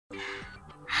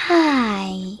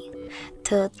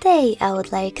Today I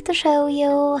would like to show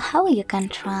you how you can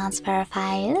transfer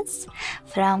files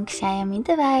from Xiaomi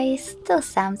device to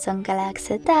Samsung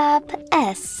Galaxy Tab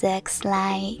S6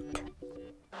 Lite.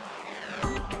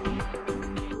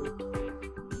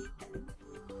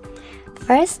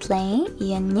 Firstly,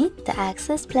 you need to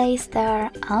access Play Store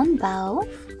on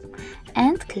both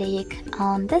and click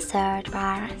on the search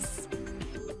bars.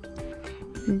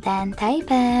 Then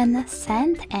type in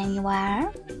Send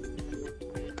Anywhere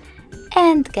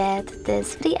and get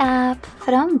this free app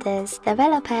from this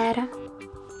developer.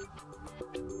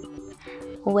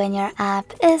 When your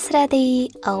app is ready,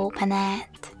 open it.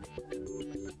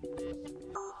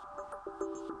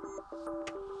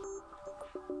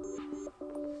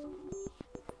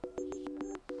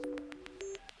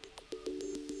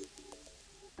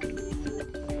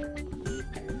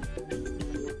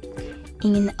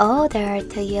 In order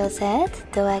to use it,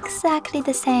 do exactly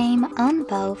the same on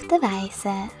both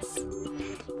devices.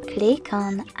 Click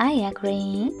on I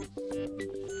agree,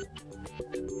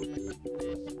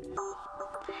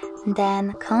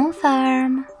 then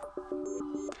confirm,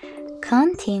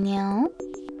 continue,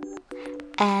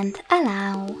 and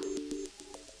allow.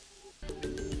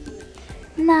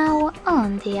 Now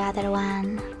on the other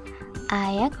one,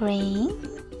 I agree,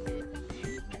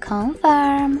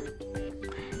 confirm,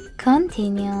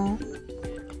 continue,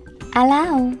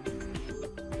 allow.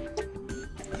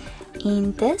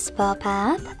 In this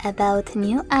pop-up about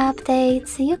new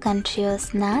updates, you can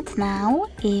choose Not Now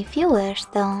if you wish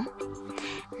to.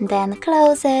 Then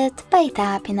close it by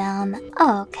tapping on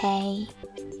OK.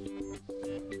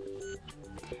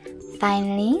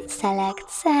 Finally, select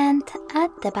Send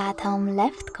at the bottom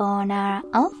left corner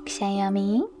of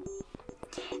Xiaomi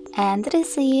and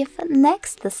receive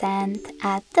next to Send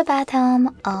at the bottom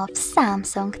of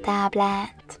Samsung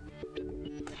tablet.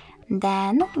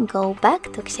 Then go back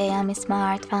to Xiaomi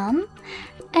smartphone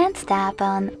and tap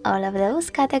on all of those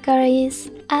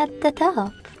categories at the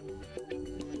top.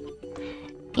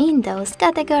 In those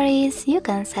categories, you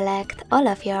can select all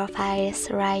of your files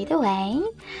right away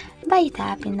by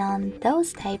tapping on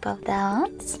those type of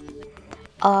dots,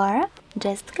 or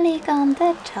just click on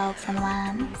the chosen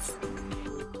ones.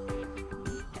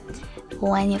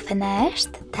 When you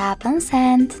finished, tap on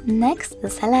Send next to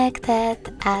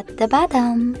Selected at the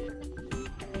bottom.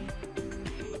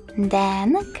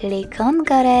 Then click on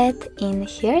Got It in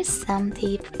Here's Some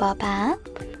Tip pop-up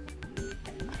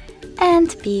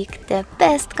and pick the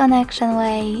best connection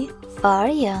way for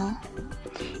you.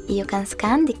 You can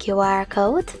scan the QR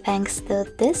code thanks to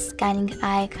this scanning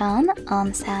icon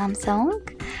on Samsung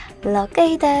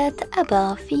located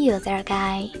above User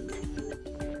Guide.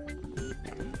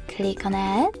 Click on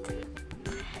it,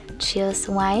 choose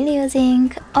while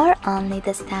using or only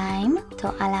this time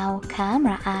to allow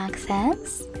camera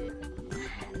access,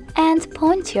 and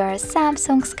point your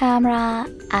Samsung's camera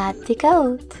at the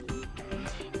code.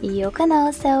 You can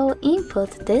also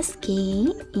input this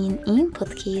key in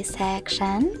Input Key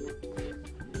section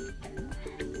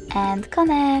and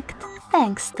connect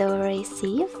thanks to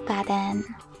Receive button.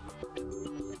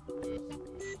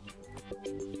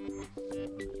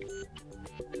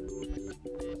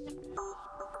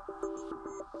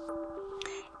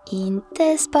 In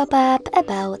this pop-up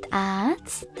about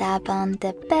ads, tap on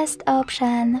the best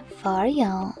option for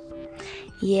you.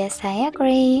 Yes, I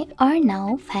agree, or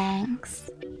no, thanks.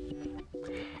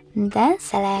 Then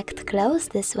select Close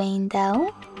this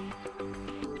window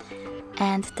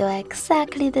and do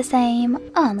exactly the same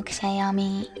on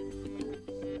Xiaomi.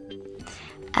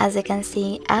 As you can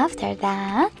see after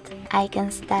that,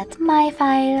 icons that my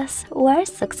files were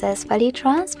successfully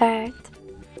transferred.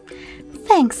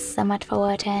 Thanks so much for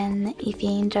watching. If you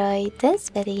enjoyed this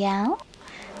video,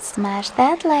 smash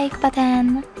that like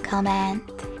button, comment,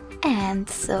 and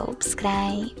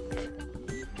subscribe.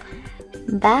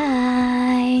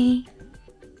 Bye!